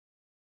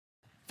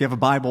If you have a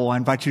Bible, I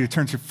invite you to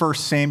turn to 1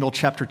 Samuel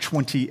chapter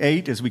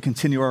 28 as we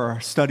continue our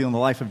study on the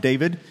life of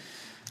David.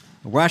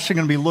 We're actually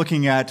going to be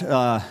looking at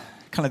kind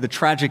of the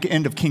tragic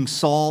end of King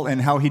Saul and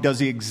how he does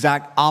the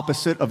exact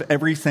opposite of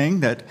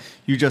everything that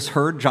you just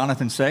heard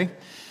Jonathan say.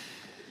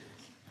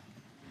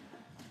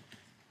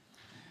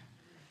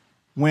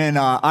 When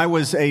I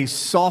was a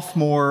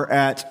sophomore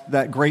at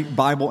that great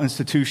Bible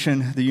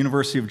institution, the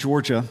University of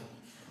Georgia,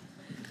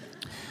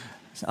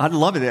 I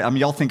love it. I mean,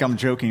 y'all think I'm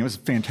joking. It was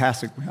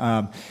fantastic.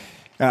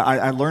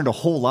 I learned a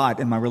whole lot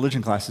in my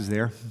religion classes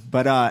there.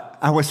 But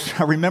I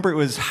remember it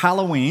was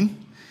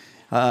Halloween.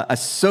 I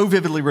so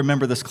vividly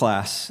remember this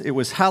class. It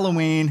was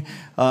Halloween.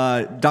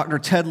 Dr.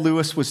 Ted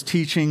Lewis was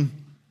teaching.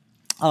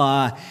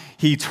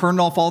 He turned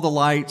off all the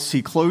lights.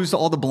 He closed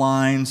all the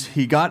blinds.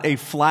 He got a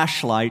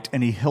flashlight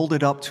and he held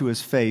it up to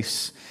his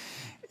face.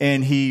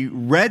 And he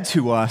read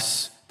to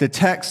us the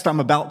text I'm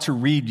about to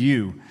read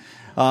you,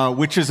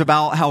 which is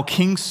about how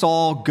King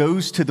Saul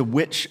goes to the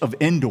witch of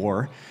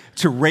Endor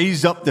to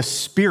raise up the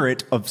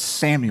spirit of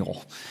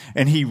Samuel.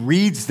 And he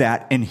reads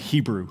that in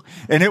Hebrew.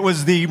 And it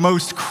was the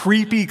most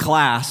creepy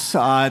class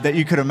that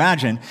you could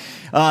imagine.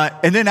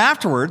 And then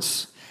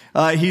afterwards,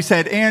 he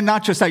said, and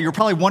not just that, you're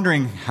probably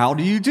wondering, how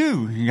do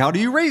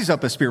you raise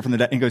up a spirit from the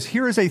dead? And he goes,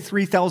 here is a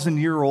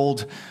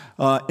 3,000-year-old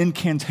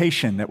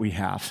incantation that we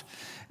have.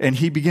 And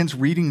he begins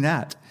reading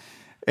that.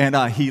 And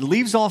he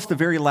leaves off the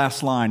very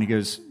last line. He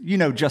goes,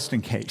 just in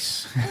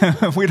case.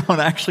 We don't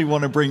actually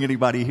want to bring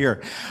anybody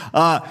here.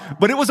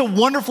 But it was a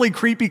wonderfully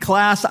creepy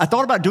class. I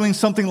thought about doing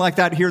something like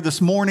that here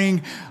this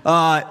morning,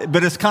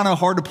 but it's kind of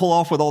hard to pull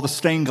off with all the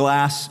stained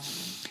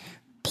glass.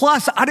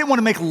 Plus, I didn't want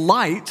to make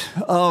light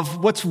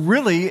of what's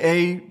really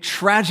a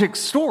tragic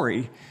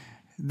story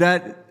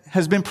that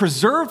has been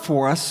preserved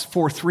for us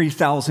for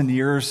 3,000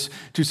 years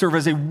to serve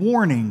as a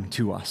warning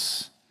to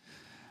us.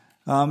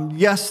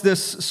 Yes,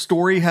 this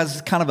story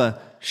has kind of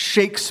a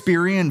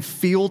Shakespearean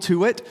feel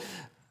to it,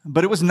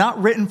 but it was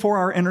not written for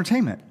our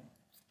entertainment,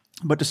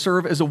 but to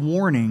serve as a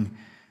warning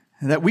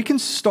that we can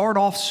start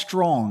off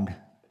strong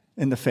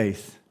in the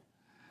faith.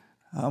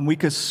 We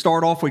could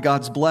start off with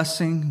God's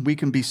blessing. We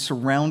can be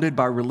surrounded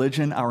by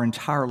religion our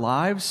entire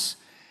lives,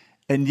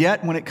 and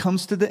yet when it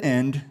comes to the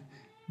end,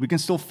 we can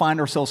still find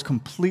ourselves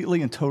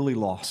completely and totally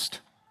lost.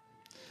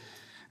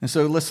 And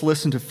so let's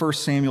listen to 1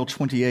 Samuel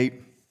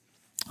 28.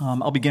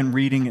 I'll begin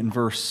reading in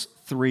verse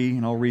 3,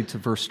 and I'll read to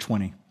verse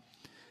 20.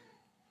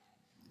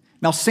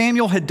 Now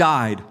Samuel had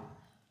died,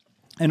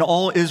 and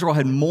all Israel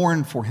had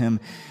mourned for him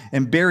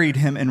and buried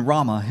him in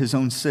Ramah, his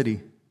own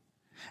city.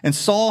 And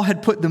Saul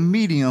had put the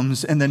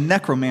mediums and the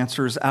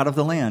necromancers out of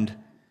the land.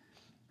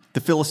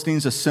 The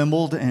Philistines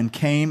assembled and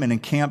came and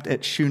encamped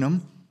at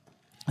Shunem.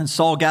 And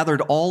Saul gathered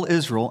all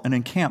Israel and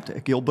encamped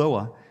at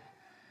Gilboa.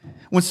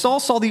 When Saul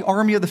saw the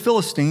army of the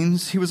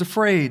Philistines, he was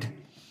afraid,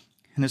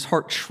 and his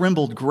heart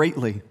trembled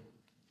greatly.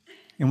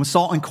 And when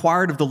Saul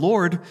inquired of the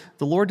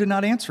Lord did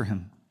not answer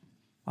him,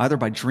 either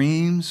by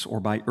dreams or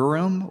by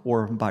Urim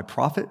or by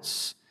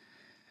prophets.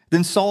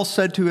 Then Saul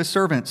said to his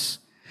servants,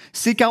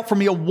 seek out for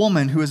me a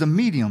woman who is a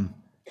medium,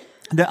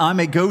 that I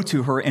may go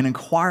to her and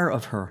inquire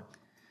of her.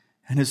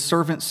 And his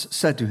servants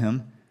said to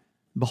him,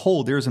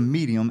 behold, there is a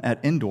medium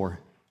at Endor.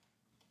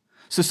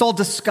 So Saul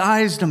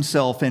disguised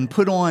himself and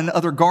put on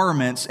other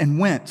garments and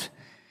went,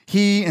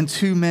 he and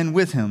 2 men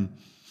with him.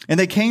 And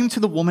they came to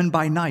the woman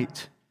by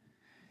night.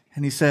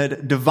 And he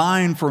said,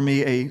 divine for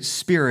me a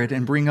spirit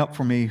and bring up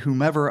for me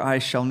whomever I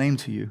shall name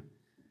to you.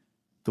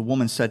 The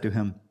woman said to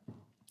him,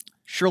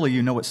 surely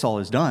you know what Saul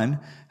has done,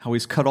 how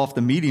he's cut off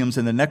the mediums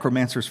and the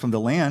necromancers from the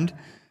land.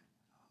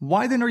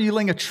 Why then are you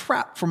laying a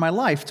trap for my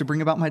life to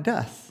bring about my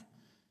death?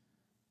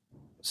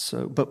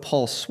 But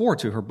Paul swore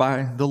to her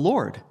by the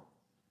Lord,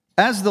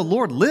 as the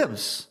Lord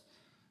lives,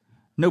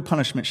 no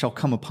punishment shall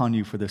come upon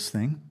you for this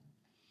thing.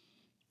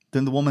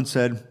 Then the woman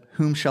said,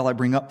 whom shall I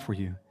bring up for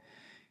you?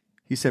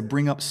 He said,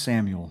 bring up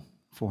Samuel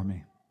for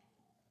me.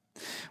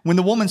 When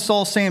the woman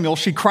saw Samuel,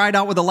 she cried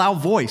out with a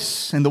loud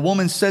voice. And the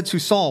woman said to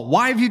Saul,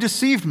 why have you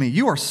deceived me?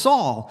 You are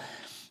Saul.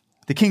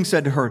 The king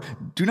said to her,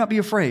 do not be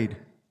afraid.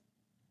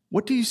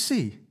 What do you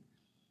see?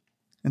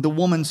 And the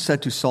woman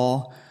said to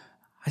Saul,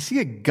 I see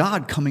a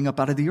God coming up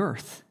out of the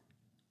earth.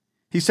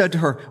 He said to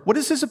her, what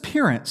is his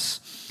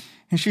appearance?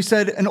 And she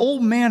said, an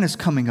old man is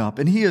coming up,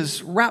 and he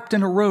is wrapped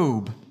in a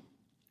robe.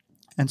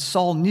 And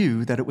Saul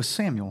knew that it was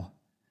Samuel.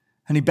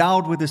 And he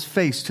bowed with his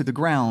face to the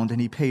ground,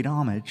 and he paid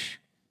homage.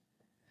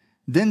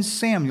 Then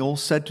Samuel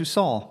said to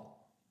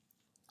Saul,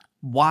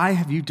 why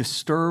have you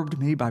disturbed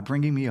me by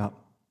bringing me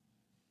up?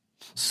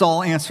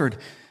 Saul answered,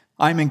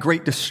 I am in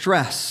great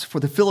distress, for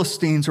the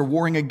Philistines are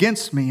warring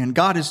against me, and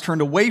God has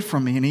turned away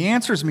from me, and he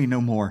answers me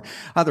no more,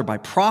 either by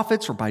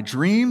prophets or by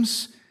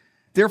dreams.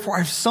 Therefore I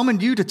have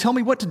summoned you to tell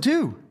me what to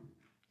do.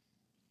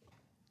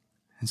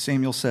 And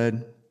Samuel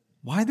said,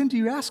 why then do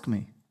you ask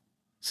me?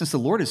 Since the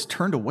Lord has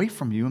turned away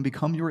from you and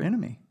become your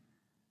enemy.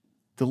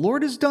 The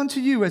Lord has done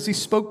to you as he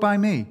spoke by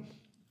me.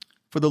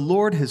 For the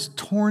Lord has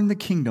torn the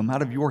kingdom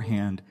out of your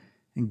hand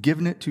and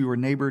given it to your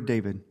neighbor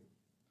David.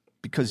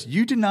 Because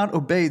you did not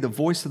obey the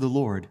voice of the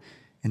Lord,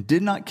 and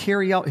did not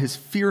carry out his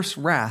fierce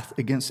wrath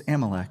against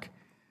Amalek.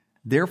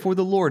 Therefore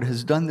the Lord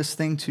has done this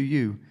thing to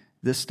you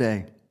this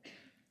day.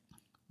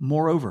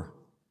 Moreover,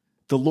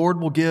 the Lord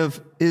will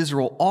give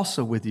Israel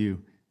also with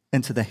you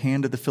into the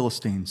hand of the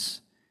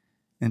Philistines.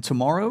 And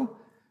tomorrow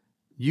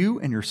you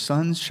and your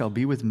sons shall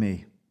be with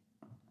me.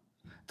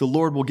 The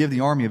Lord will give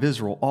the army of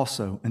Israel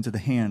also into the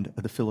hand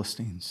of the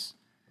Philistines."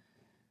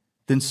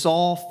 Then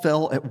Saul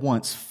fell at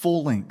once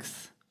full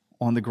length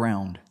on the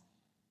ground,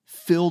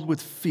 filled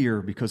with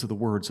fear because of the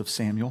words of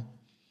Samuel,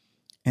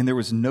 and there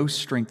was no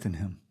strength in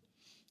him,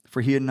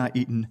 for he had not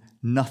eaten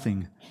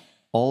nothing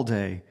all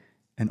day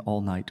and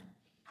all night.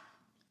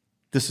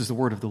 This is the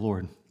word of the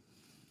Lord.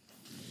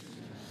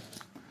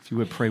 If you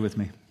would pray with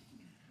me.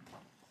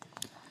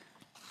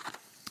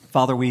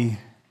 Father, we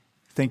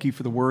thank you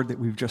for the word that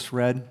we've just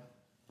read.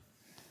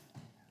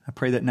 I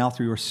pray that now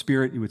through your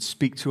Spirit you would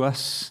speak to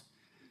us.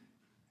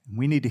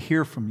 We need to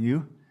hear from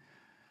you,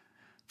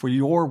 for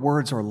your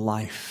words are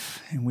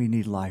life, and we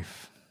need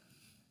life.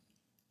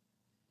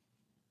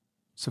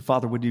 So,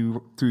 Father, would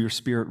you, through your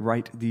Spirit,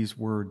 write these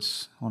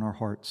words on our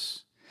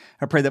hearts?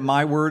 I pray that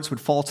my words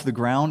would fall to the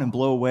ground and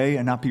blow away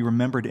and not be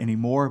remembered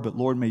anymore, but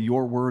Lord, may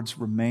your words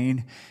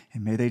remain,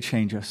 and may they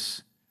change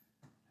us.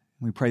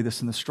 We pray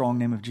this in the strong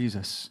name of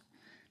Jesus.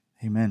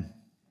 Amen.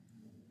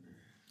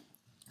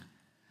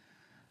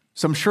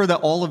 So I'm sure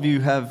that all of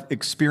you have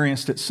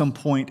experienced at some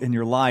point in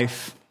your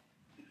life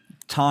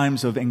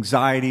times of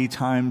anxiety,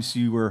 times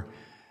you were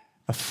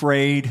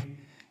afraid,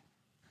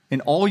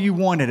 and all you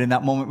wanted in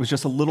that moment was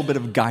just a little bit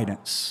of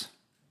guidance.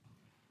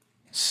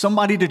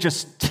 Somebody to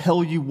just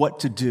tell you what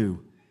to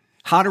do,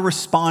 how to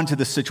respond to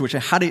this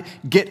situation, how to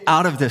get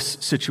out of this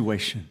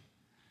situation.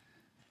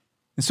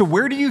 And so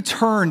where do you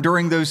turn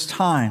during those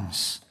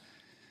times?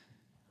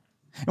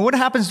 And what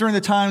happens during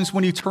the times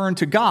when you turn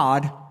to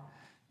God,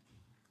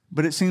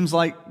 but it seems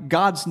like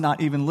God's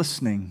not even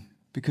listening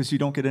because you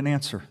don't get an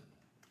answer?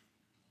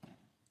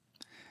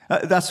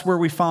 That's where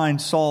we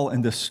find Saul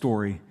in this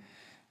story,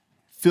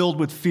 filled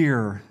with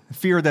fear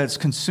that's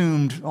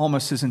consumed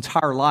almost his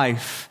entire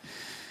life,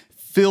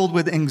 filled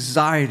with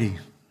anxiety.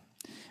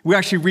 We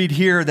actually read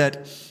here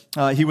that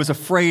he was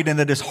afraid and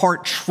that his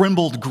heart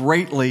trembled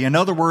greatly. In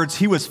other words,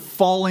 he was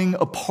falling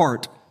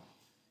apart.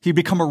 He'd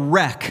become a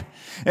wreck.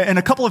 And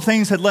a couple of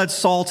things had led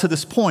Saul to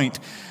this point.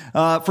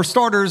 For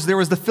starters, there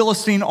was the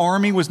Philistine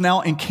army was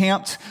now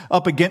encamped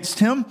up against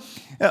him.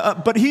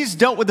 But he's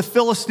dealt with the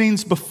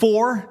Philistines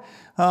before.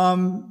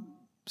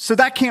 So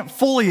that can't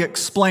fully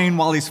explain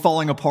why he's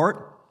falling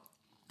apart.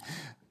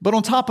 But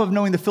on top of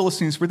knowing the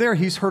Philistines were there,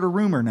 he's heard a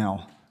rumor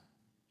now.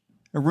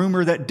 A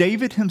rumor that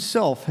David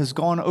himself has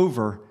gone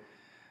over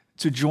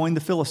to join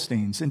the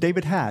Philistines. And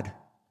David had.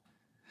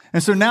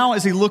 And so now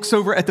as he looks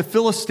over at the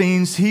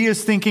Philistines, he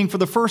is thinking for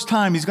the first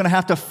time he's going to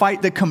have to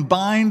fight the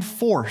combined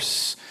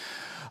force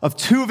of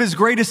two of his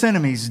greatest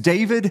enemies,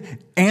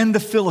 David and the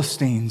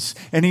Philistines.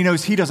 And he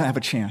knows he doesn't have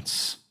a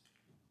chance.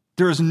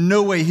 There is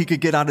no way he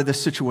could get out of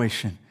this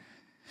situation.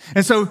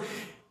 And so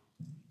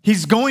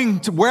he's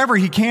going to wherever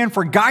he can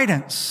for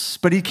guidance,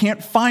 but he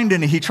can't find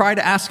any. He tried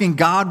asking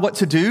God what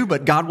to do,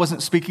 but God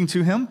wasn't speaking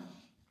to him.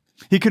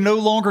 He could no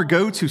longer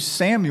go to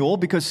Samuel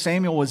because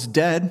Samuel was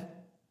dead.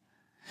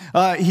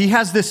 He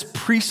has this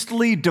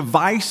priestly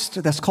device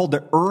that's called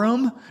the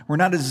Urim. We're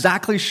not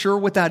exactly sure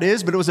what that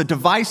is, but it was a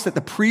device that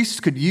the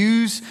priest could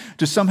use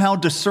to somehow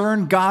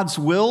discern God's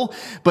will.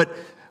 But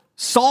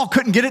Saul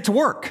couldn't get it to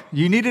work.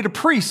 You needed a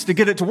priest to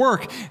get it to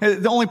work.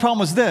 The only problem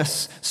was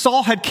this: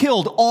 Saul had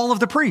killed all of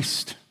the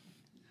priests.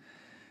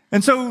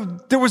 And so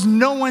there was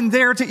no one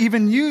there to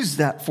even use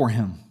that for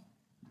him.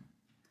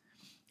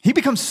 He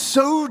becomes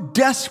so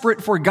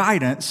desperate for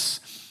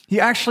guidance, he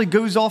actually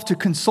goes off to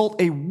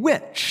consult a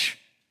witch.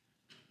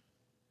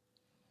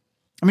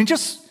 I mean,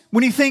 just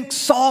when you think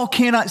Saul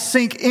cannot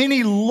sink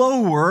any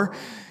lower,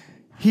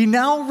 he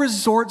now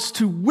resorts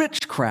to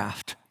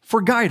witchcraft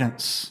for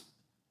guidance.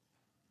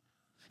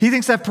 He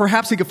thinks that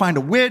perhaps he could find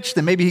a witch,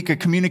 then maybe he could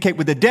communicate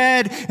with the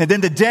dead, and then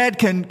the dead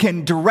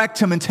can direct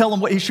him and tell him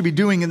what he should be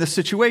doing in this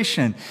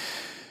situation.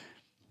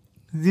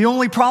 The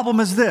only problem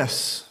is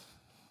this: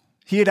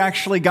 he had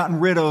actually gotten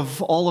rid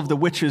of all of the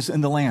witches in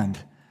the land.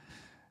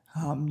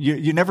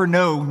 You never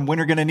know when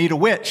you're going to need a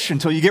witch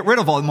until you get rid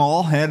of them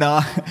all, and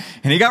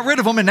he got rid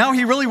of them, and now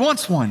he really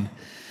wants one.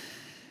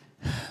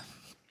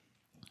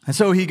 And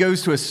so he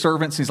goes to his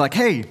servants, and he's like,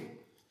 "Hey,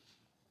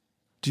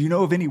 do you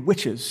know of any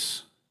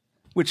witches?"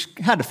 Which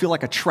had to feel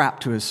like a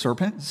trap to his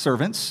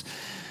servants.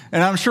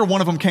 And I'm sure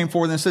one of them came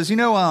forward and says,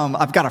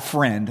 I've got a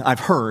friend. I've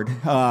heard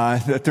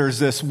that there's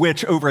this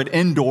witch over at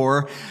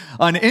Endor.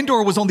 And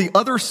Endor was on the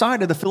other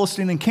side of the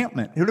Philistine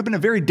encampment. It would have been a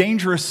very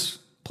dangerous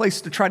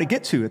place to try to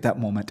get to at that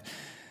moment.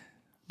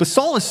 But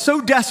Saul is so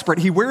desperate,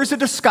 he wears a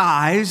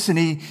disguise, and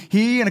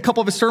he and a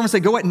couple of his servants, they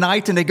go at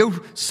night, and they go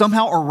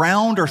somehow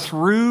around or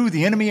through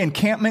the enemy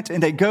encampment,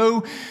 and they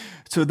go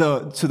to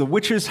the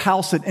witch's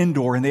house at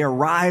Endor, and they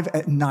arrive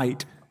at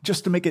night,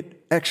 just to make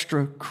it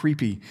extra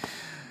creepy.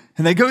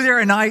 And they go there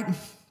at night,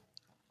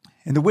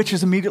 and the witch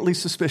is immediately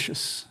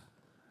suspicious.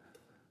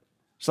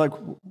 It's like,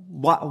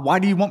 why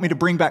do you want me to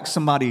bring back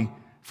somebody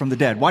from the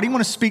dead? Why do you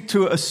want to speak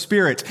to a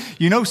spirit?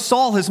 You know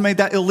Saul has made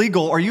that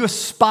illegal. Are you a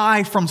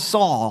spy from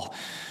Saul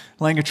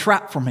laying a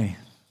trap for me?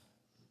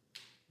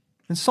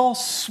 And Saul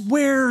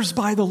swears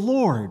by the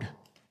Lord.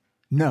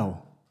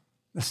 No,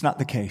 that's not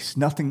the case.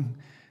 Nothing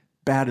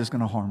bad is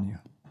going to harm you.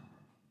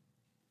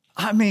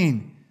 I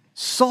mean,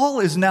 Saul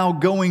is now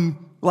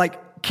going,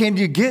 like, can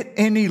you get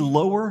any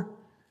lower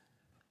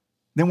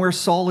than where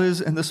Saul is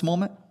in this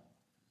moment?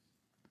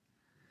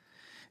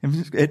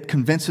 And it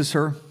convinces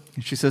her,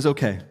 and she says,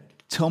 okay,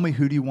 tell me,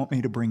 who do you want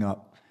me to bring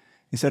up?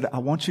 He said, I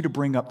want you to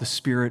bring up the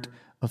spirit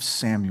of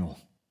Samuel.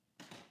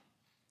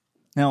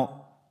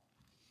 Now,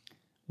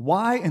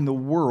 why in the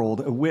world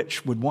a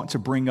witch would want to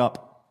bring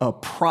up a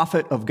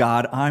prophet of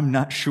God, I'm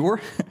not sure.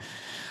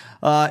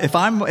 If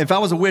I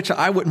was a witch,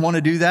 I wouldn't want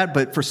to do that,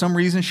 but for some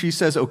reason she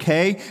says,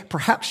 okay.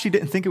 Perhaps she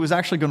didn't think it was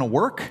actually going to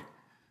work.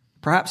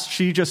 Perhaps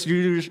she just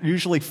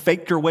usually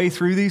faked her way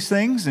through these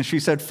things, and she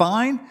said,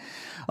 fine.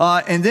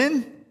 And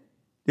then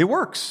it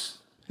works.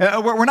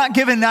 We're not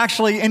given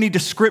actually any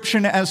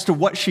description as to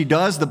what she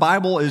does. The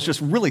Bible is just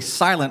really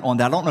silent on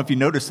that. I don't know if you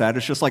noticed that.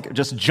 It's just like it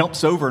just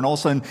jumps over, and all of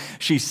a sudden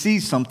she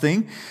sees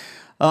something.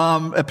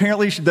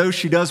 Apparently, though,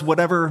 she does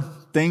whatever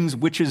things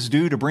witches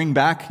do to bring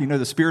back,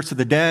 the spirits of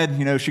the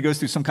dead. She goes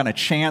through some kind of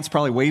chants,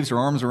 probably waves her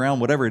arms around,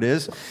 whatever it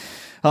is.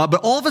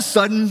 But all of a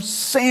sudden,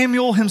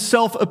 Samuel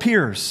himself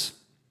appears,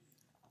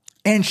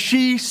 and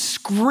she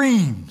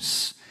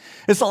screams.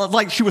 It's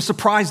like she was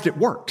surprised it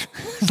worked.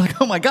 It's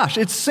like, oh my gosh,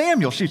 it's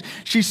Samuel.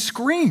 She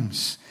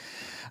screams.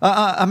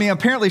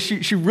 Apparently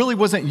she really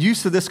wasn't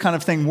used to this kind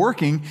of thing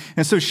working,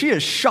 and so she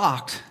is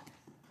shocked.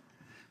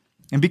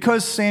 And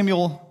because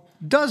Samuel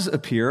does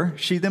appear,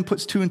 she then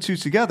puts two and two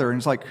together, and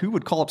it's like, who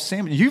would call up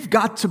Samuel? You've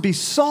got to be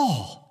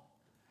Saul.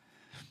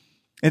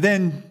 And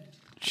then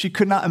she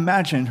could not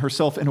imagine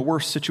herself in a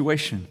worse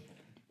situation.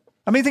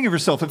 Think of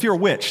yourself, if you're a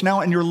witch,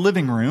 now in your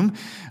living room,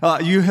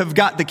 you have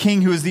got the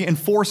king who is the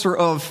enforcer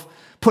of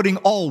putting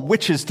all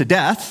witches to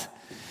death,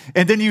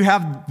 and then you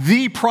have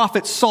the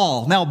prophet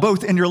Saul, now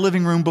both in your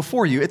living room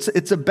before you.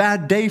 It's a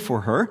bad day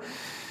for her,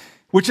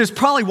 which is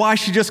probably why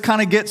she just kind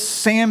of gets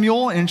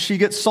Samuel and she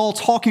gets Saul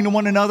talking to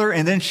one another,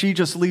 and then she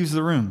just leaves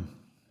the room.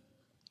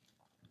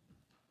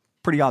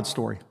 Pretty odd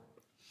story.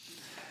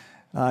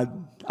 I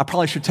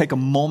probably should take a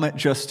moment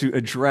just to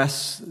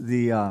address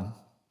the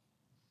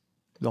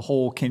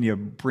whole can you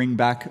bring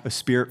back a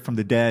spirit from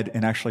the dead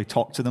and actually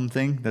talk to them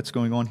thing that's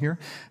going on here,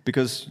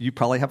 because you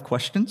probably have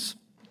questions.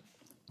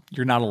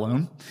 You're not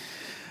alone.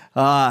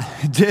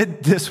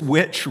 Did this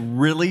witch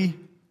really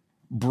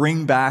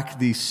bring back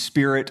the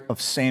spirit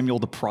of Samuel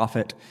the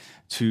prophet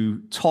to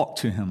talk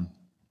to him?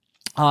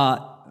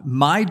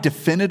 My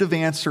definitive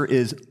answer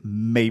is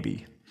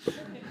maybe.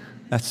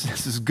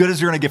 That's as good as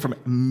you're going to get from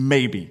it.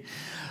 Maybe.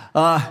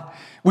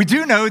 We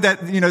do know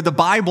that, the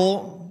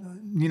Bible,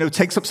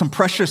 takes up some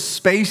precious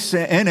space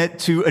in it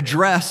to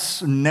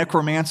address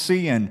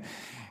necromancy and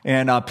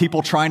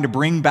people trying to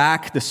bring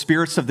back the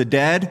spirits of the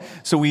dead.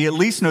 So we at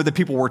least know that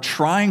people were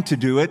trying to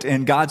do it,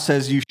 and God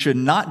says you should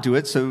not do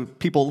it, so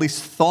people at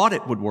least thought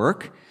it would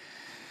work.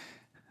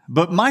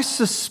 But my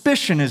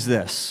suspicion is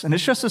this, and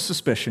it's just a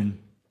suspicion,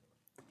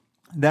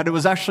 that it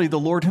was actually the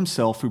Lord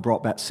himself who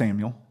brought back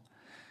Samuel.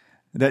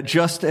 That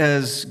just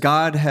as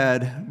God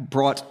had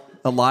brought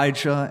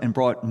Elijah and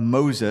brought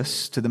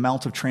Moses to the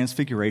Mount of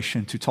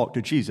Transfiguration to talk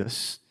to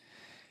Jesus,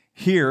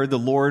 here the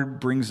Lord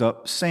brings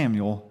up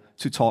Samuel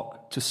to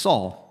talk to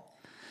Saul.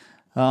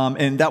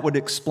 And that would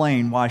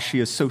explain why she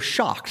is so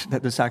shocked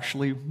that this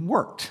actually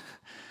worked.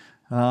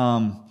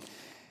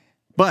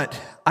 But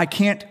I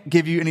can't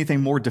give you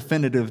anything more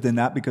definitive than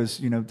that because,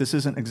 this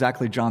isn't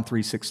exactly John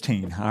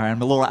 3:16. All right,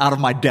 I'm a little out of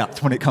my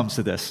depth when it comes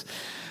to this.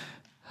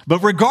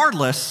 But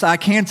regardless, I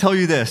can tell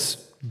you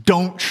this.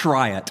 Don't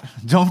try it.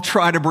 Don't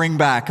try to bring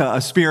back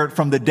a spirit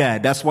from the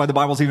dead. That's why the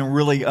Bible's even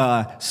really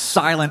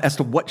silent as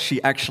to what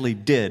she actually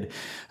did.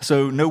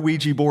 So no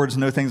Ouija boards,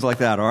 no things like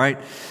that, all right?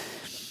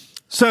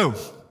 So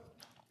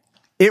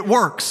it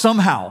works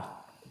somehow.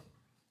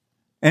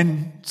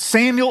 And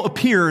Samuel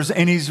appears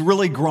and he's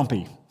really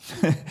grumpy.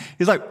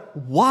 He's like,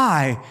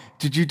 why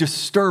did you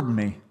disturb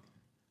me?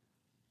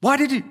 Why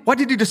did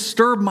you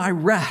disturb my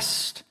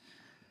rest?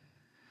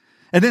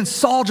 And then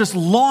Saul just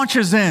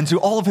launches into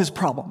all of his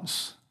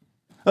problems.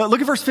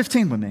 Look at verse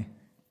 15 with me.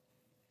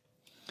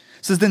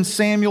 It says, then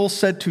Samuel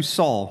said to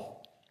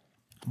Saul,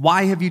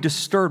 why have you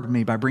disturbed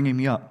me by bringing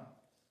me up?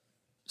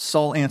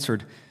 Saul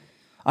answered,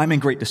 I'm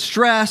in great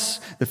distress.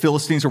 The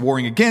Philistines are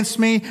warring against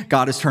me.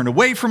 God has turned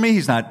away from me.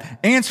 He's not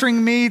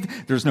answering me.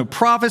 There's no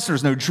prophets.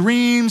 There's no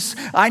dreams.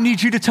 I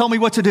need you to tell me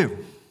what to do.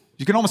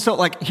 You can almost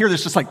hear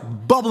this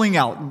just bubbling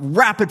out,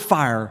 rapid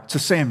fire to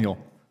Samuel.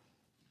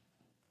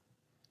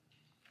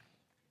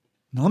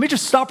 Now, let me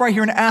just stop right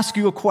here and ask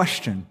you a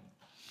question.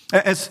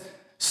 As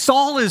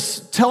Saul is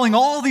telling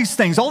all these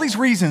things, all these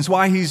reasons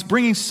why he's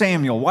bringing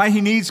Samuel, why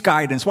he needs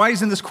guidance, why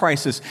he's in this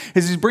crisis,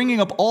 as he's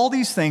bringing up all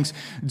these things,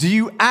 do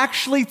you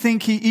actually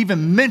think he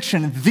even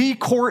mentioned the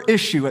core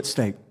issue at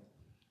stake?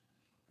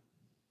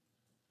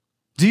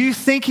 Do you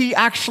think he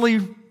actually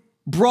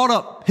brought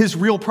up his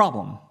real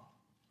problem?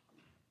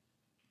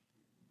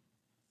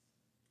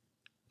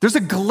 There's a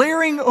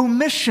glaring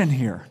omission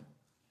here.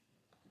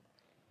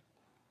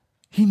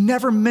 He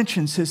never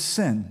mentions his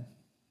sin.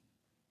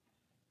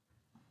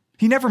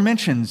 He never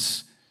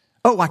mentions,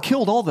 oh, I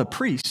killed all the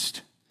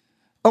priests.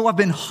 Oh, I've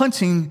been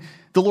hunting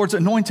the Lord's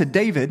anointed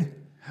David.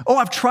 Oh,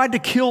 I've tried to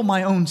kill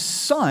my own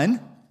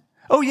son.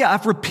 Oh, yeah,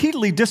 I've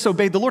repeatedly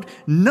disobeyed the Lord.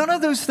 None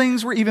of those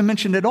things were even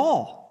mentioned at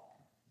all.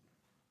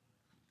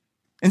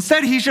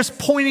 Instead, he's just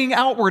pointing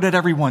outward at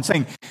everyone,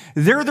 saying,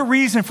 they're the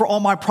reason for all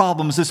my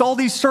problems. It's all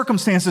these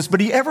circumstances, but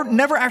he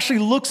never actually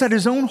looks at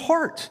his own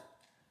heart.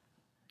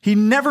 He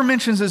never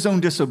mentions his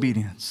own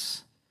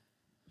disobedience.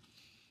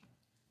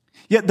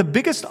 Yet the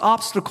biggest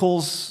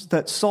obstacles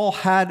that Saul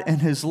had in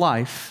his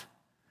life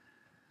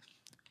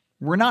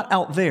were not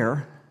out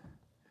there,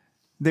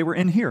 they were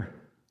in here.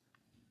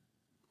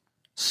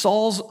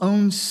 Saul's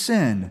own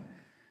sin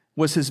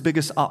was his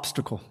biggest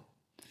obstacle.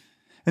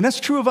 And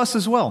that's true of us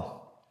as well.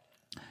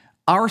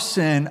 Our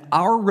sin,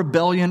 our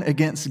rebellion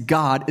against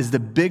God is the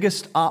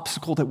biggest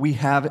obstacle that we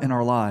have in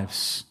our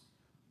lives.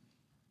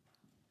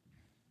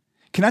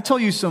 Can I tell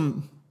you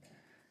some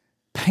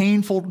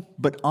painful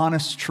but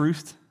honest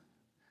truth?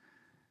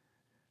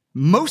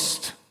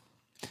 Most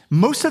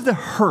of the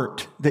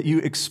hurt that you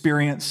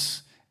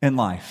experience in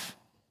life,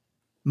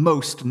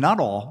 most, not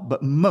all,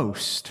 but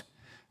most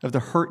of the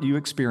hurt you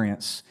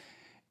experience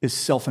is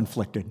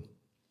self-inflicted.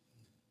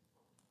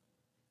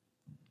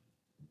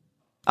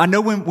 I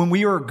know when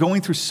we are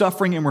going through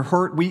suffering and we're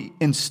hurt, we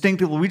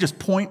instinctively just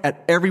point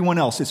at everyone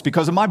else. It's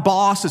because of my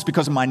boss, it's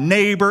because of my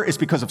neighbor, it's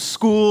because of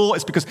school,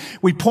 it's because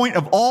we point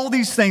of all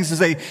these things to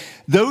say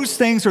those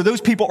things or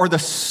those people are the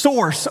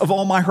source of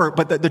all my hurt.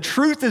 But the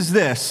truth is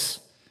this,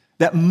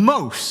 that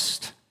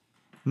most,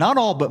 not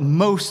all, but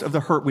most of the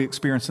hurt we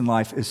experience in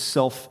life is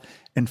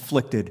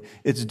self-inflicted.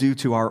 It's due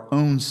to our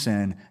own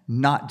sin,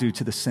 not due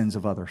to the sins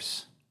of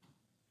others.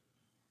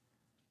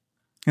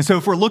 And so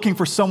if we're looking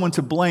for someone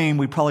to blame,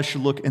 we probably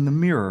should look in the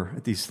mirror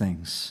at these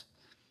things.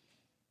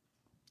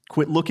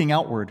 Quit looking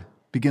outward,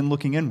 begin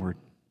looking inward.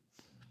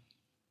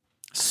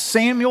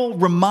 Samuel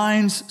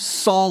reminds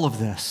Saul of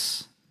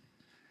this.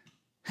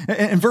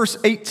 In verse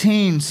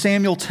 18,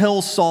 Samuel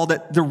tells Saul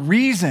that the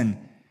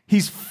reason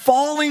he's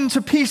falling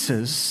to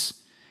pieces,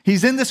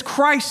 he's in this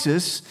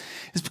crisis,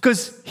 is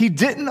because he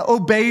didn't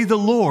obey the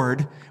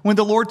Lord when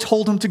the Lord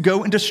told him to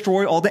go and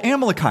destroy all the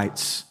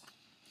Amalekites.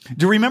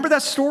 Do you remember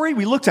that story?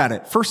 We looked at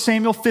it, 1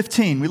 Samuel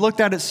 15. We looked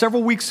at it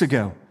several weeks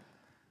ago.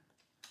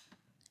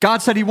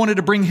 God said he wanted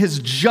to bring his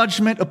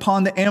judgment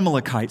upon the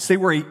Amalekites. They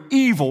were an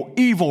evil,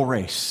 evil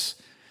race.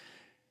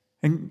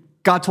 And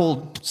God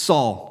told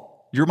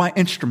Saul, you're my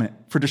instrument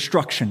for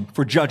destruction,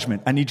 for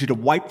judgment. I need you to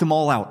wipe them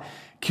all out.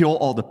 Kill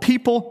all the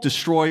people,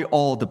 destroy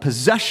all the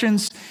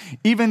possessions,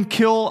 even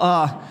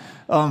destroy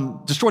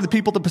the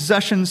people, the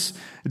possessions.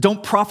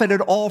 Don't profit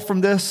at all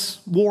from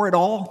this war at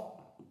all.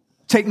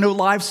 Take no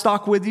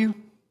livestock with you.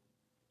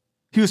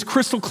 He was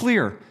crystal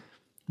clear.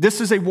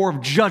 This is a war of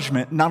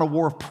judgment, not a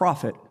war of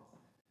profit.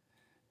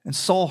 And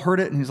Saul heard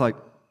it and he's like,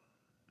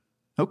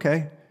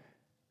 okay.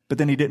 But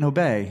then he didn't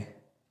obey.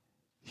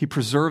 He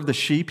preserved the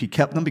sheep. He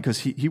kept them because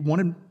he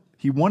wanted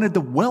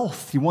the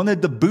wealth. He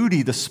wanted the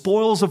booty, the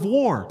spoils of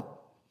war.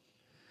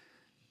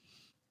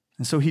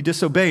 And so he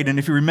disobeyed. And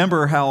if you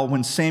remember how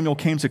when Samuel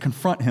came to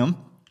confront him,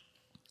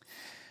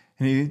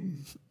 and he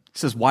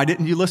says, why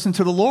didn't you listen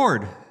to the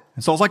Lord?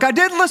 And Saul's like, I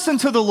did listen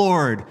to the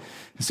Lord.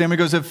 And Samuel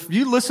goes, if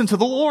you listen to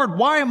the Lord,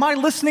 why am I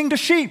listening to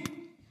sheep?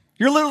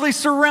 You're literally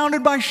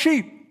surrounded by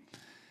sheep.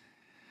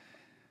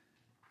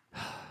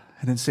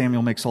 And then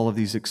Samuel makes all of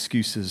these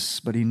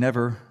excuses, but he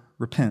never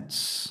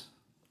repents.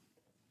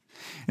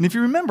 And if you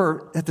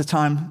remember at the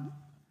time,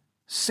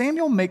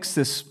 Samuel makes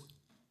this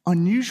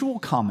unusual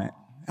comment.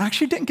 I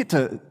actually didn't get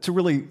to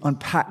really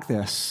unpack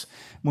this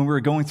when we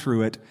were going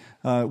through it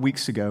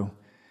weeks ago.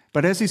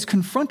 But as he's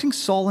confronting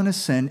Saul in his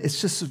sin, it's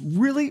just a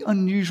really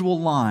unusual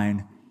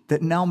line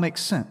that now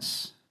makes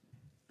sense.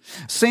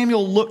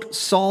 Samuel looked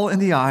Saul in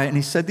the eye and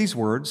he said these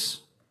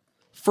words.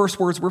 First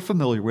words we're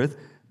familiar with.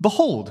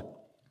 Behold,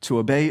 to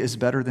obey is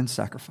better than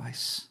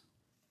sacrifice.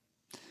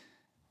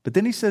 But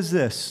then he says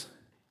this.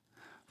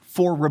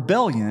 For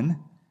rebellion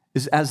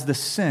is as the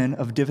sin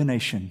of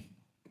divination.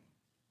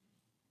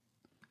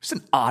 It's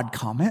an odd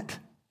comment.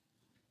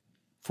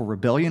 For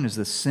rebellion is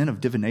the sin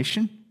of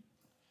divination.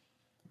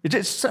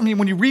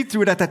 When you read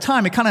through it at that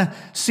time, it kind of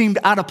seemed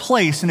out of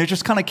place and it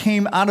just kind of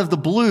came out of the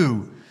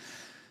blue.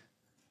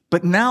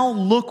 But now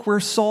look where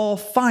Saul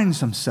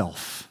finds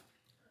himself.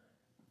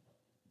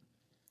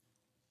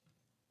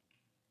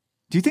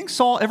 Do you think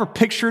Saul ever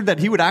pictured that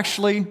he would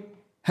actually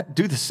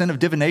do the sin of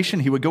divination?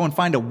 He would go and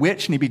find a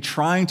witch and he'd be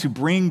trying to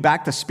bring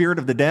back the spirit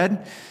of the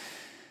dead?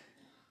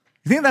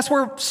 You think that's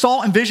where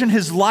Saul envisioned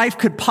his life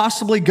could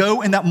possibly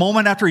go in that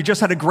moment after he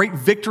just had a great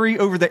victory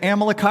over the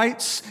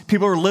Amalekites?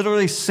 People are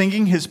literally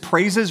singing his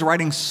praises,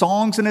 writing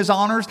songs in his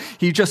honors.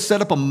 He just set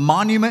up a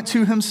monument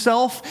to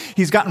himself.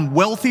 He's gotten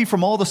wealthy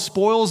from all the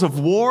spoils of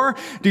war.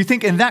 Do you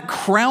think in that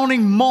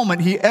crowning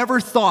moment he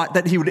ever thought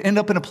that he would end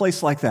up in a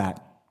place like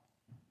that?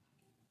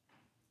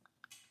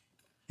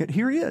 Yet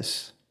here he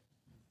is.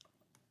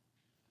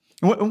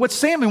 What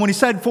Samuel, when he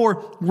said,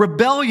 for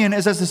rebellion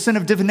is as the sin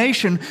of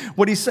divination,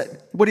 what he's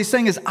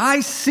saying is,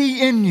 I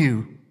see in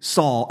you,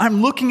 Saul.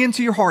 I'm looking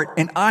into your heart,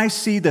 and I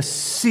see the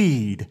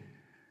seed.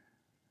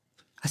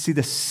 I see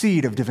the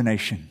seed of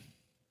divination.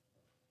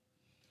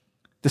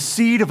 The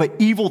seed of an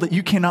evil that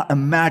you cannot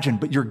imagine,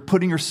 but you're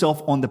putting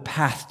yourself on the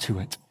path to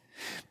it.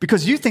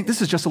 Because you think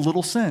this is just a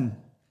little sin.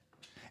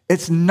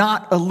 It's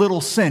not a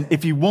little sin.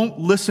 If you won't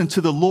listen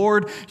to the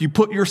Lord, you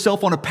put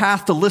yourself on a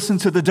path to listen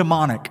to the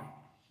demonic.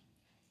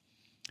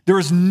 There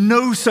is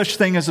no such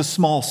thing as a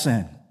small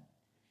sin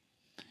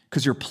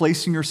because you're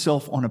placing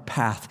yourself on a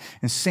path.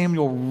 And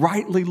Samuel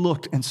rightly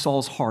looked in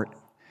Saul's heart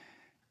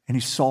and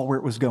he saw where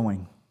it was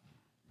going.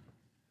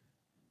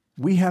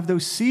 We have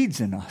those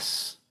seeds in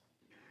us.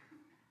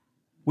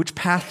 Which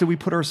path do we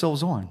put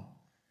ourselves on?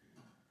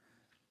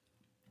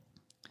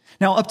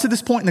 Now, up to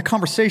this point in the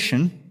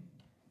conversation,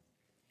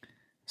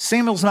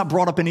 Samuel's not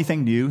brought up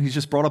anything new. He's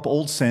just brought up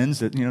old sins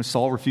that,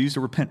 Saul refused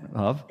to repent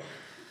of.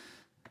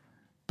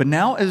 But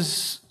now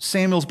as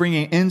Samuel's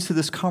bringing into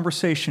this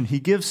conversation, he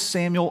gives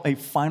Samuel a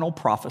final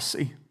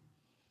prophecy.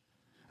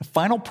 A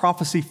final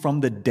prophecy from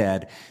the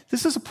dead.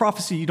 This is a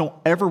prophecy you don't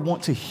ever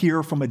want to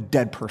hear from a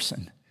dead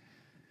person.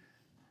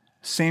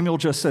 Samuel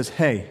just says,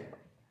 hey,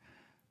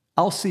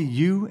 I'll see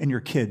you and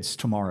your kids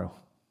tomorrow.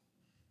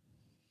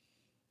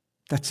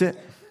 That's it.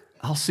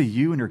 I'll see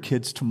you and your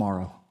kids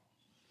tomorrow.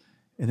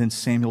 And then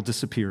Samuel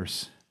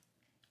disappears.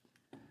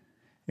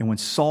 And when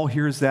Saul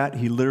hears that,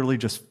 he literally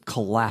just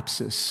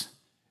collapses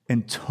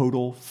in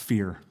total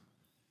fear.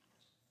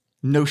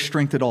 No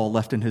strength at all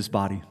left in his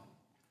body.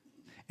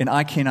 And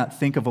I cannot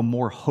think of a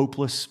more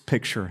hopeless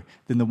picture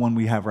than the one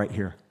we have right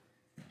here.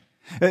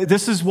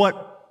 This is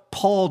what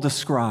Paul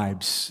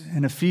describes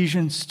in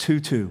Ephesians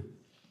 2:2.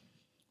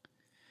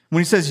 When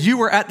he says, you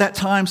were at that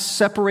time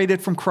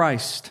separated from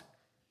Christ,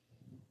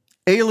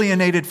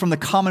 alienated from the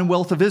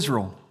commonwealth of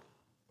Israel,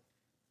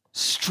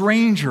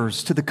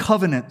 strangers to the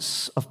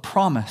covenants of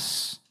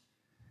promise,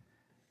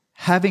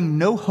 having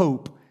no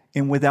hope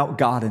and without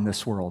God in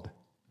this world.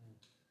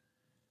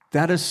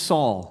 That is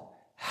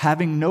Saul,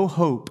 having no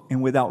hope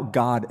and without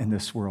God in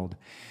this world.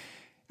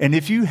 And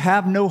if you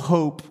have no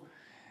hope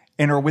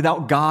and are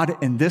without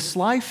God in this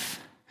life,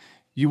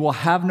 you will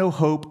have no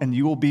hope and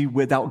you will be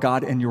without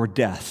God in your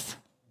death.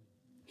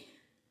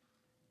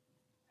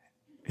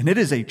 And it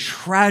is a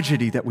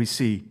tragedy that we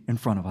see in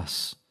front of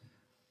us.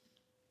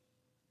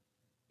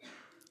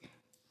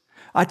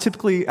 I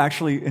typically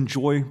actually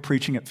enjoy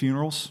preaching at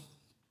funerals.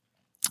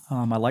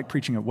 I like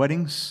preaching at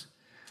weddings.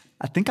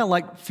 I think I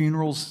like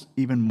funerals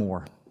even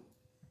more.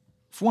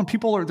 For one,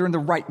 they're in the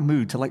right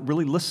mood to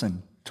really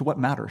listen to what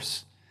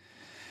matters.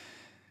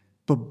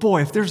 But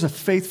boy, if there's a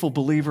faithful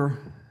believer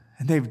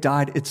and they've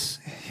died,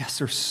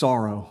 there's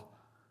sorrow,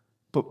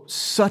 but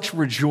such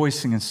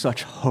rejoicing and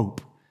such hope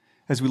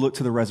as we look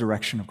to the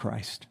resurrection of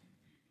Christ.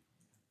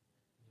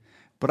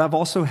 But I've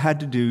also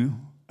had to do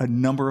a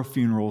number of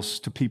funerals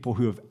to people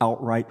who have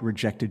outright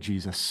rejected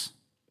Jesus.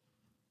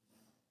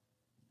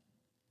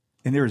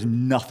 And there is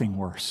nothing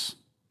worse.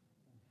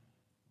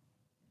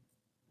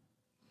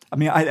 I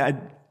mean,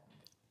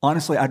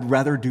 honestly, I'd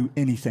rather do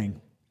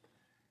anything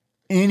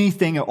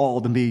at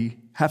all than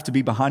have to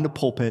be behind a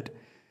pulpit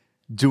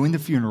doing the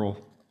funeral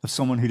of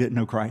someone who didn't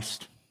know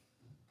Christ.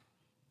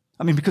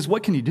 I mean, because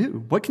what can you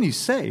do? What can you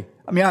say?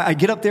 I mean, I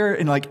get up there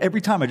and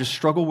every time I just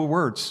struggle with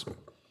words.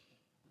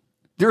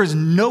 There is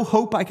no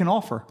hope I can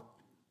offer.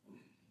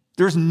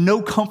 There's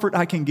no comfort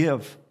I can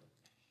give.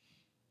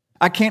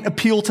 I can't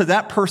appeal to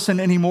that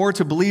person anymore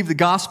to believe the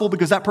gospel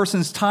because that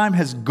person's time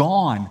has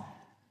gone.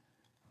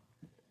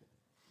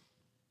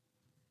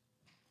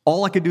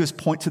 All I could do is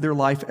point to their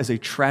life as a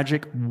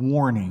tragic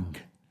warning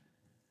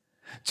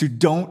to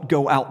don't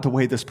go out the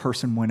way this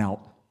person went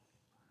out,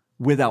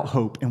 without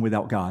hope and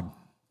without God.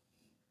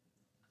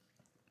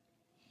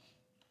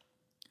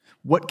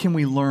 What can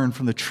we learn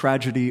from the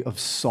tragedy of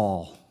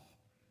Saul,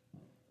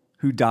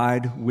 who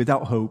died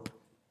without hope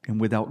and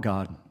without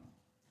God?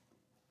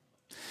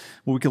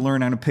 Well, we can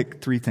learn, I'm going to pick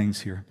 3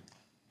 things here.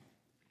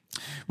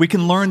 We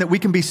can learn that we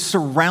can be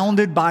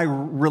surrounded by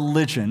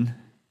religion,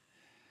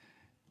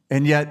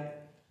 and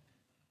yet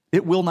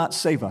it will not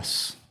save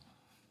us.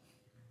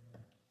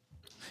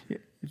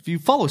 If you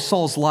follow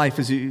Saul's life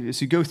as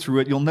you go through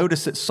it, you'll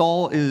notice that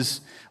Saul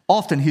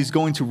he's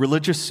going to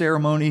religious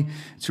ceremony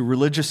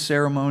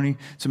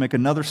to make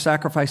another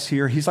sacrifice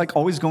here. He's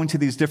always going to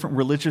these different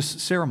religious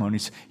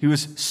ceremonies. He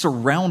was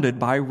surrounded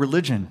by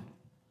religion.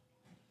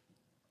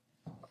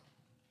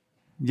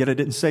 Yet it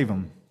didn't save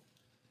him.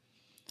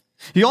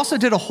 He also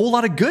did a whole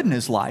lot of good in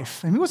his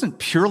life. I mean, he wasn't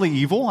purely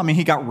evil. I mean,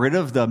 he got rid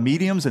of the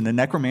mediums and the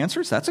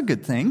necromancers. That's a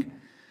good thing.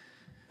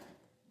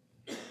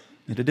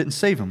 and it didn't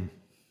save him.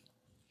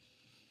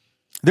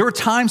 There were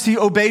times he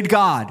obeyed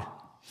God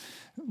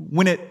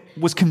when it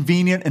was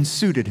convenient and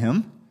suited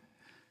him.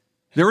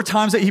 There were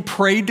times that he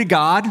prayed to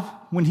God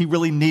when he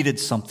really needed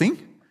something.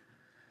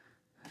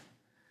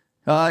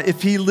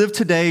 If he lived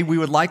today, we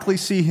would likely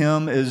see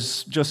him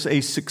as just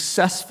a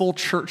successful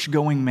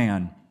church-going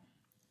man.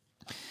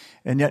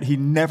 And yet he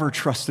never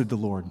trusted the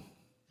Lord.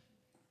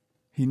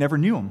 He never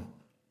knew him.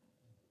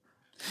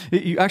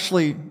 You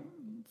actually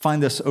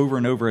find this over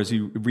and over as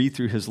you read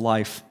through his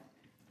life.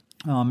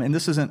 And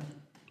this isn't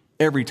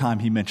every time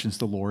he mentions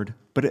the Lord,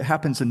 but it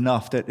happens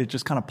enough that it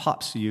just kind of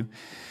pops to you,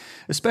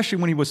 especially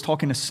when he was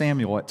talking to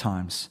Samuel at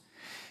times.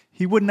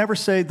 He would never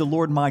say, "The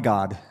Lord my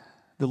God,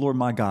 the Lord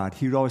my God."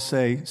 He would always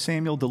say,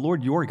 "Samuel, the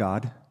Lord your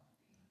God,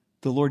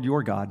 the Lord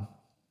your God."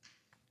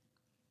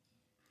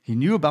 He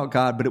knew about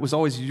God, but it was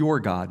always your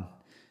God.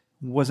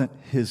 It wasn't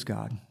his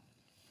God.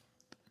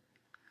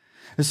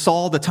 As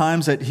Saul, the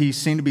times that he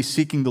seemed to be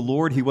seeking the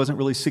Lord, he wasn't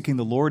really seeking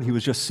the Lord. He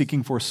was just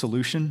seeking for a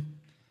solution.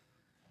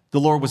 The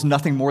Lord was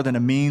nothing more than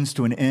a means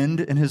to an end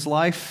in his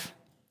life.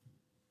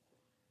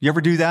 You ever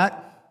do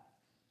that?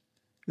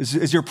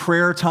 Is your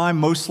prayer time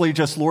mostly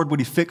just, "Lord, would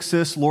he fix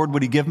this? Lord,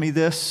 would he give me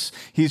this?"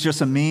 He's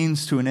just a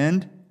means to an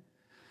end.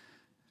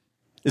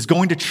 Is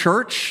going to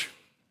church,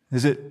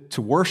 is it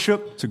to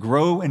worship, to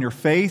grow in your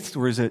faith,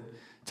 or is it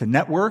to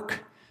network?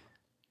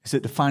 Is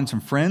it to find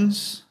some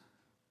friends?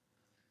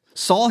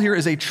 Saul here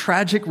is a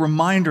tragic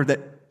reminder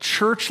that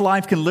church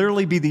life can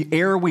literally be the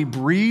air we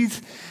breathe,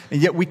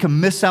 and yet we can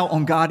miss out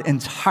on God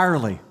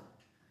entirely.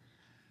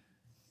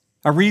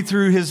 I read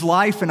through his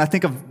life and I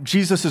think of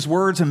Jesus'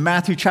 words in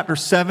Matthew chapter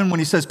 7 when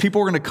he says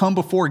people are going to come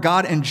before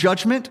God in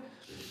judgment,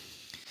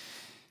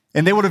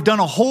 and they would have done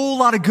a whole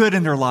lot of good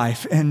in their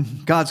life,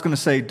 and God's going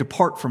to say,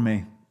 "Depart from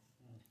me.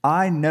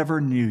 I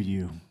never knew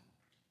you."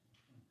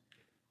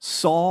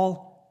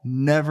 Saul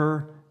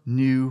never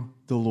knew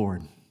the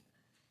Lord. And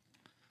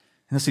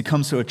thus he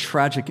comes to a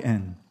tragic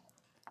end.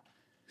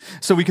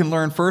 So we can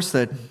learn first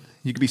that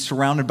you can be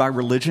surrounded by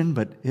religion,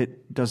 but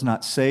it does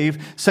not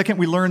save. Second,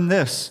 we learn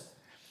this,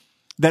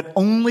 that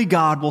only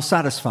God will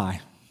satisfy.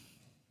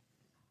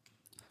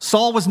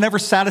 Saul was never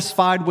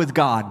satisfied with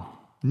God.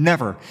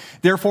 Never.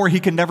 Therefore, he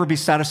can never be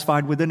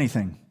satisfied with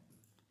anything.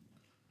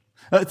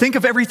 Think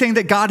of everything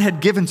that God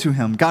had given to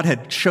him. God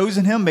had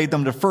chosen him, made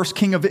him the first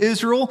king of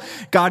Israel.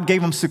 God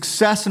gave him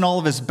success in all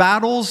of his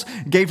battles,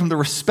 gave him the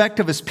respect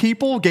of his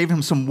people, gave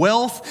him some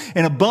wealth,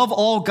 and above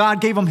all, God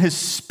gave him his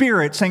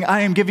spirit, saying,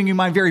 "I am giving you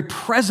my very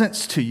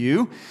presence to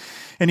you."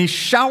 And he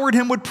showered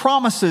him with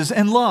promises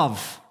and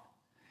love.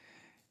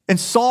 And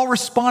Saul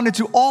responded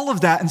to all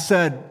of that and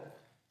said,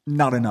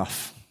 "Not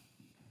enough.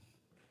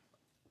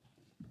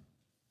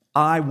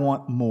 I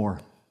want more.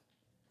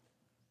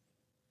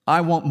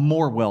 I want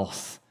more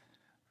wealth,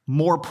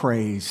 more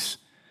praise,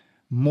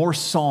 more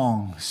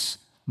songs,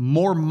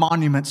 more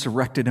monuments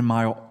erected in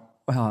my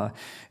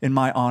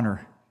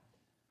honor."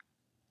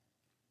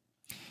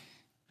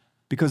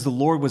 Because the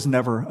Lord was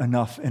never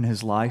enough in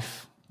his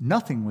life.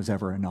 Nothing was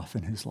ever enough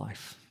in his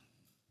life.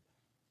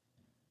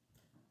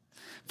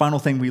 Final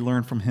thing we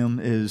learn from him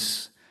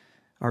is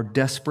our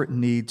desperate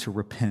need to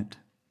repent.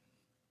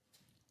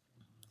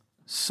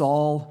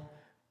 Saul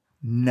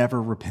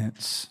never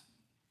repents.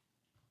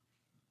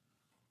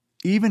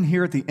 Even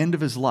here at the end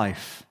of his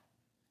life,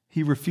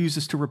 he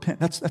refuses to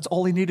repent. That's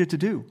all he needed to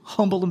do,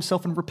 humble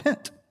himself and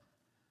repent.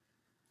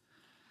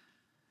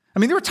 I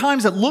mean, there were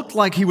times that looked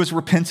like he was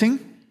repenting.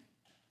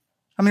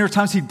 I mean, there were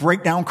times he'd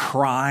break down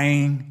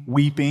crying,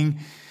 weeping.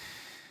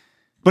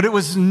 But it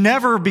was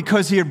never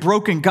because he had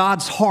broken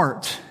God's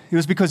heart. It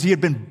was because he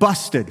had been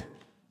busted.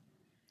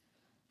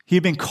 He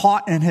had been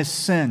caught in his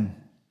sin.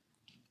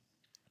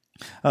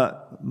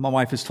 My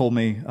wife has told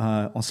me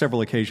on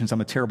several occasions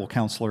I'm a terrible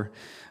counselor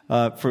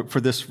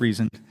for this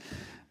reason.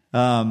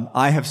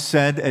 I have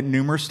said at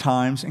numerous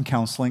times in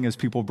counseling as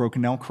people have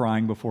broken down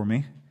crying before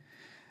me,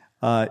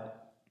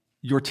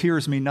 "Your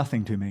tears mean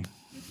nothing to me."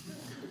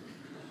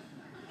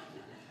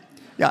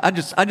 Yeah, I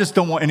just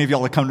don't want any of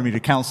y'all to come to me to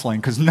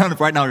counseling, because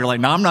right now you're like,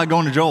 "No, I'm not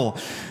going to Joel."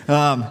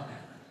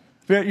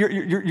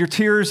 Your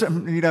tears,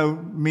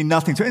 mean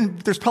nothing to. And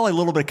there's probably a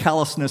little bit of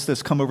callousness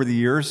that's come over the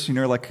years.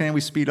 Like, can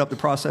we speed up the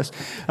process?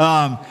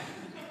 But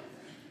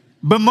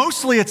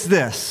mostly it's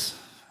this: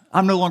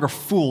 I'm no longer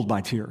fooled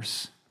by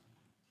tears.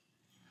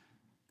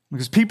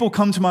 Because people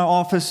come to my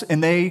office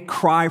and they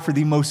cry for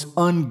the most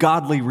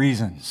ungodly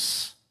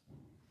reasons.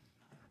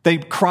 They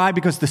cry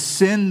because the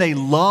sin they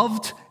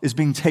loved is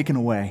being taken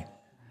away.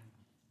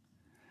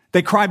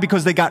 They cry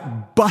because they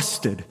got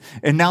busted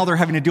and now they're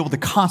having to deal with the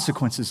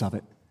consequences of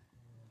it.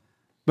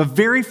 But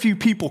very few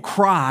people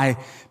cry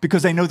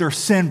because they know their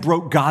sin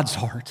broke God's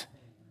heart.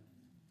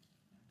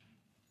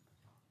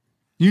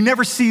 You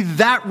never see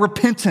that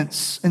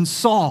repentance in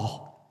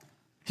Saul.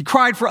 He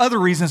cried for other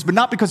reasons, but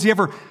not because he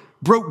ever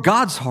broke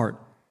God's heart.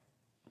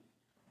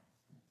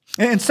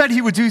 Instead,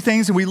 he would do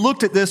things, and we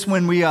looked at this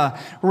when we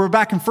were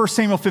back in 1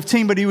 Samuel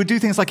 15, but he would do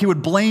things like he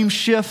would blame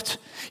shift.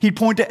 He'd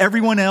point to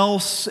everyone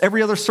else,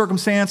 every other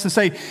circumstance, and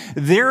say,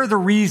 they're the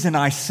reason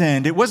I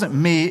sinned. It wasn't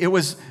me. It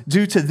was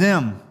due to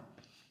them.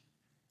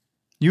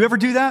 You ever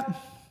do that?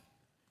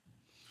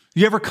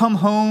 You ever come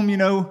home,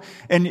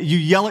 and you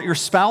yell at your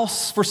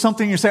spouse for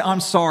something, and you say,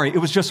 I'm sorry, it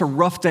was just a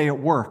rough day at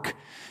work.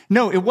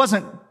 No, it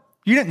wasn't.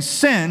 You didn't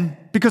sin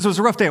because it was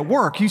a rough day at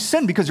work. You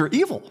sinned because you're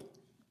evil.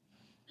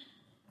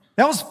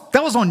 That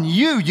was on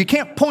you. You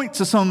can't point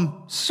to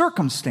some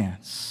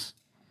circumstance.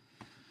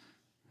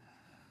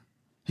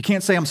 You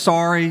can't say, I'm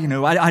sorry,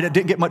 I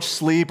didn't get much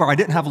sleep or I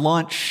didn't have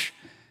lunch.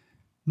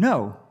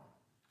 No,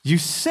 you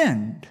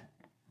sinned.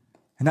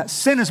 And that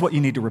sin is what you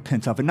need to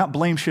repent of and not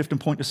blame shift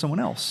and point to someone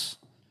else.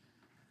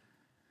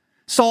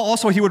 Saul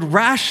also, he would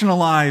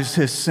rationalize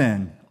his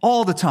sin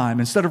all the time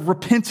instead of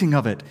repenting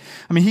of it.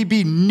 He'd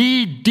be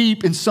knee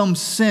deep in some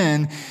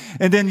sin,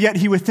 and then yet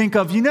he would think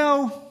of,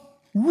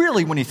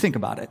 really, when you think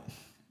about it,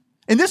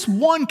 in this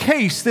one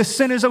case, this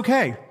sin is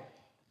okay.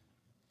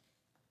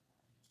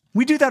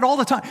 We do that all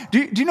the time.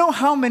 Do you know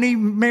how many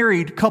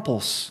married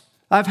couples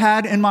I've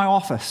had in my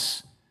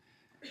office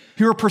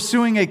who are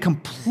pursuing a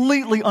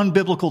completely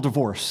unbiblical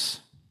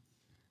divorce?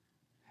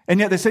 And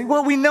yet they say,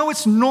 well, we know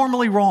it's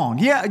normally wrong.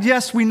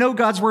 Yes, we know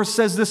God's word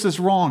says this is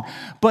wrong.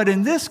 But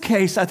in this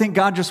case, I think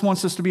God just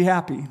wants us to be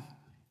happy.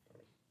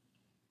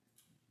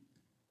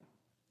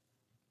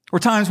 Or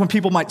times when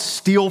people might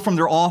steal from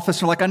their office.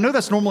 They're like, I know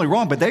that's normally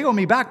wrong, but they owe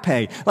me back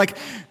pay. Like,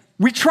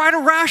 we try to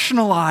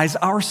rationalize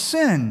our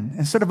sin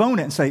instead of own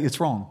it and say, it's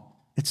wrong.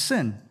 It's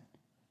sin.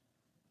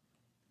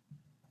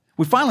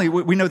 We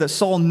know that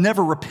Saul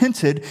never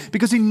repented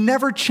because he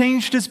never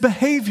changed his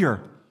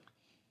behavior.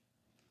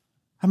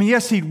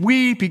 Yes, he'd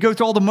weep, he'd go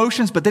through all the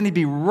motions, but then he'd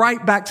be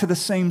right back to the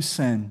same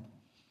sin.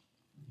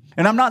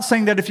 And I'm not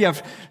saying that if you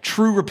have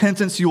true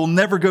repentance, you will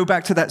never go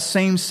back to that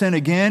same sin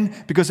again,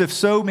 because if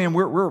so, man,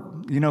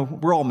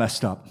 we're all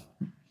messed up.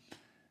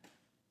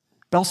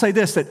 But I'll say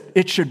this, that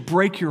it should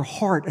break your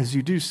heart as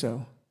you do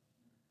so.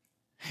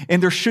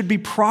 And there should be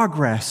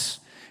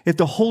progress. If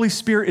the Holy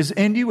Spirit is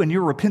in you and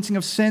you're repenting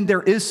of sin,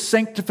 there is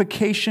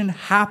sanctification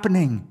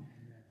happening.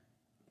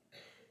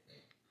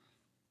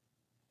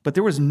 But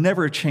there was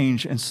never a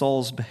change in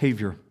Saul's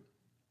behavior.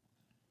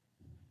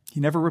 He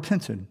never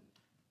repented.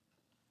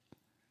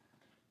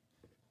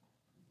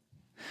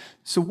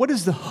 So what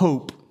is the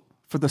hope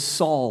for the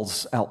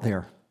Sauls out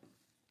there?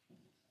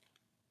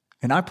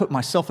 And I put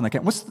myself in that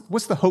camp.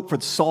 What's the hope for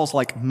the Sauls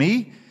like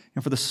me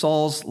and for the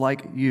Sauls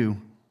like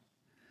you?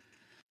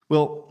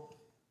 Well,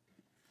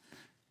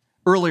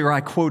 earlier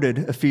I quoted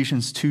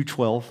Ephesians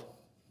 2:12.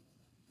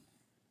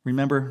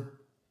 Remember,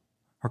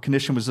 our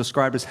condition was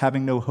described as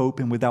having no hope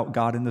and without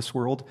God in this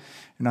world.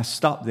 And I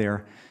stopped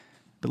there.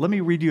 But let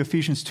me read you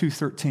Ephesians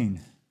 2:13.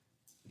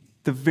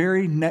 The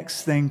very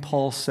next thing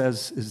Paul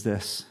says is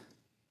this.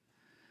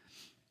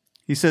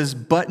 He says,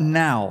 but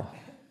now,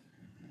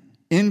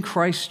 in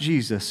Christ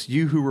Jesus,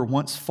 you who were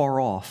once far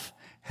off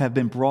have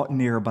been brought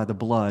near by the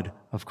blood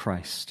of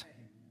Christ.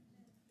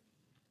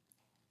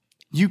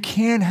 You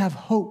can have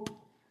hope.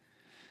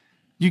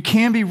 You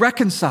can be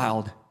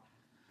reconciled.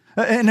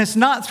 And it's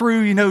not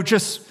through,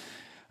 just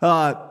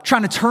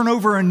trying to turn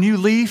over a new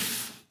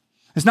leaf.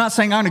 It's not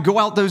saying I'm going to go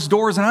out those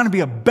doors and I'm going to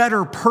be a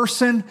better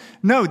person.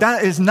 No,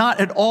 that is not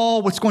at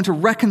all what's going to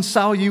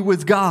reconcile you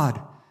with God.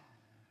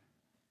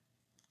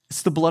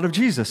 It's the blood of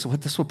Jesus.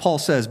 That's what Paul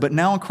says. But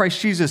now in Christ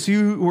Jesus,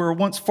 you who were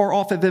once far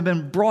off have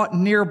been brought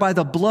near by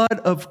the blood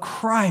of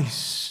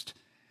Christ.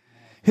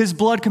 His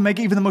blood can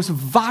make even the most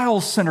vile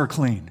sinner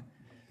clean.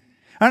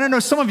 I don't know,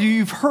 some of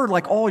you've heard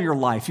like all your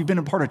life, you've been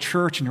a part of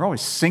church and you're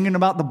always singing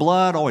about the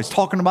blood, always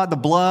talking about the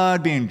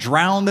blood, being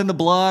drowned in the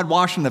blood,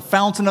 washing the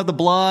fountain of the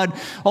blood,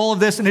 all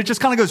of this. And it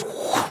just kind of goes,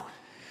 whoosh.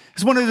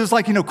 It's one of those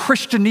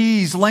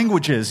Christianese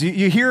languages.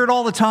 You hear it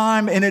all the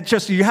time and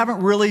you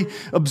haven't really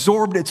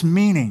absorbed its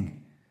meaning.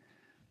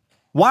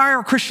 Why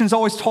are Christians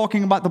always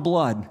talking about the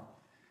blood?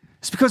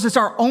 It's because it's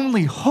our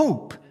only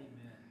hope.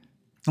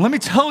 And let me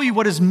tell you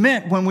what is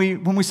meant when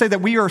we say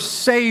that we are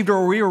saved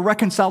or we are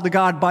reconciled to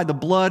God by the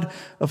blood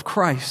of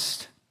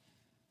Christ.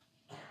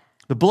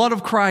 The blood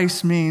of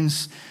Christ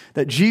means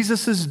that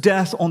Jesus'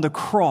 death on the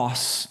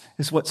cross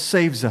is what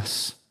saves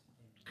us.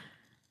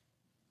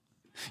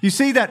 You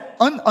see that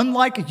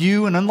unlike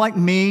you and unlike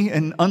me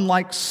and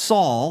unlike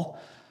Saul,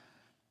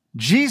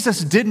 Jesus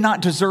did not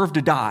deserve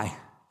to die.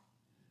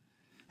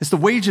 It's the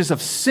wages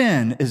of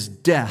sin is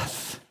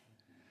death.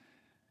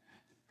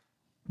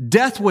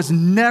 Death was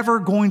never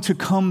going to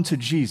come to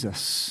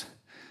Jesus.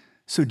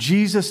 So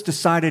Jesus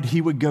decided he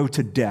would go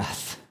to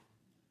death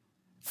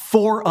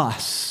for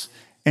us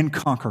and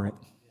conquer it.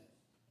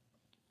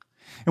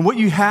 And what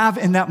you have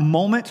in that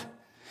moment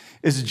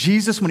is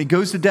Jesus, when he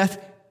goes to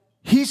death,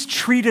 he's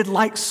treated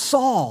like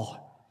Saul.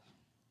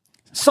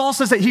 Saul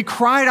says that he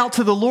cried out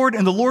to the Lord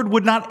and the Lord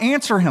would not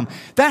answer him.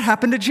 That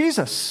happened to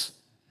Jesus,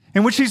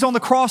 in which he's on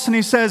the cross and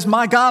he says,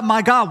 my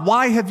God,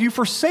 why have you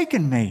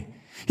forsaken me?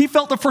 He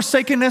felt the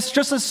forsakenness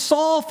just as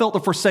Saul felt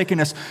the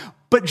forsakenness.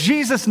 But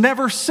Jesus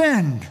never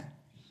sinned.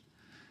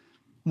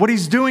 What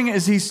he's doing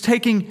is he's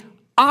taking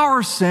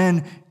our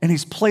sin and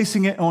he's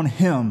placing it on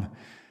him.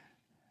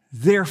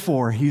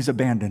 Therefore, he's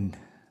abandoned.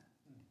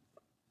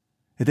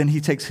 And then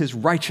he takes his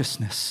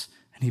righteousness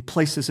and he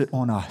places it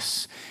on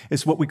us.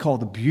 It's what we call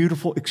the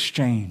beautiful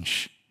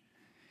exchange.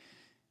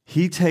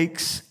 He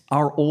takes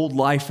our old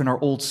life and our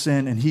old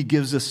sin and he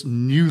gives us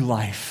new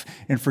life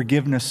and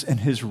forgiveness and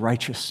his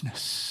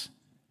righteousness.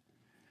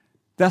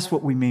 That's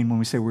what we mean when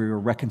we say we are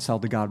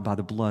reconciled to God by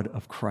the blood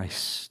of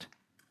Christ.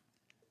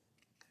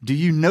 Do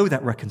you know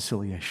that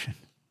reconciliation?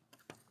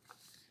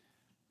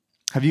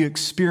 Have you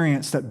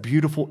experienced that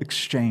beautiful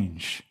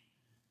exchange?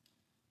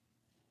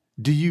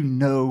 Do you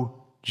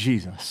know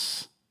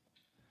Jesus?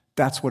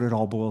 That's what it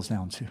all boils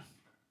down to.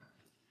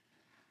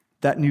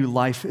 That new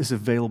life is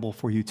available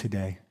for you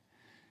today.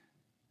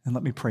 And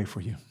let me pray for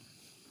you.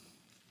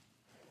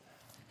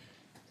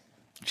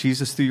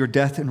 Jesus, through your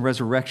death and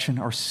resurrection,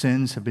 our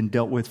sins have been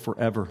dealt with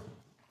forever.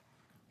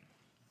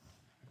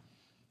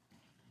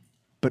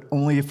 But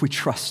only if we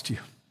trust you.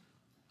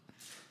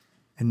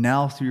 And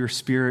now, through your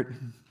Spirit,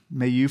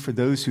 may you, for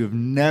those who have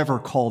never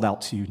called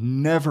out to you,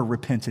 never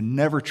repented,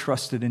 never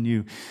trusted in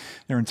you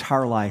their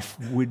entire life,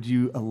 would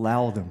you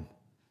allow them,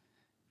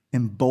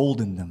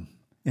 embolden them,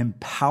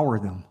 empower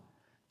them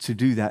to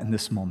do that in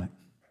this moment?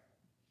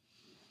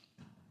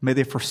 May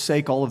they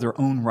forsake all of their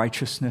own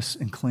righteousness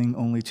and cling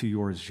only to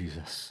yours,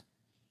 Jesus.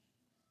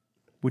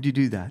 Would you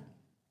do that?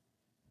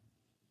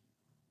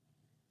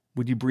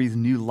 Would you breathe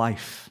new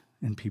life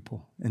in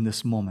people in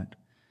this moment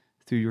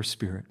through your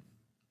Spirit?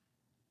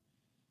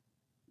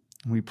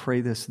 And we pray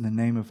this in the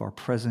name of our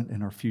present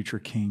and our future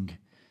King,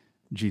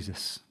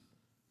 Jesus.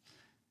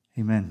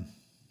 Amen.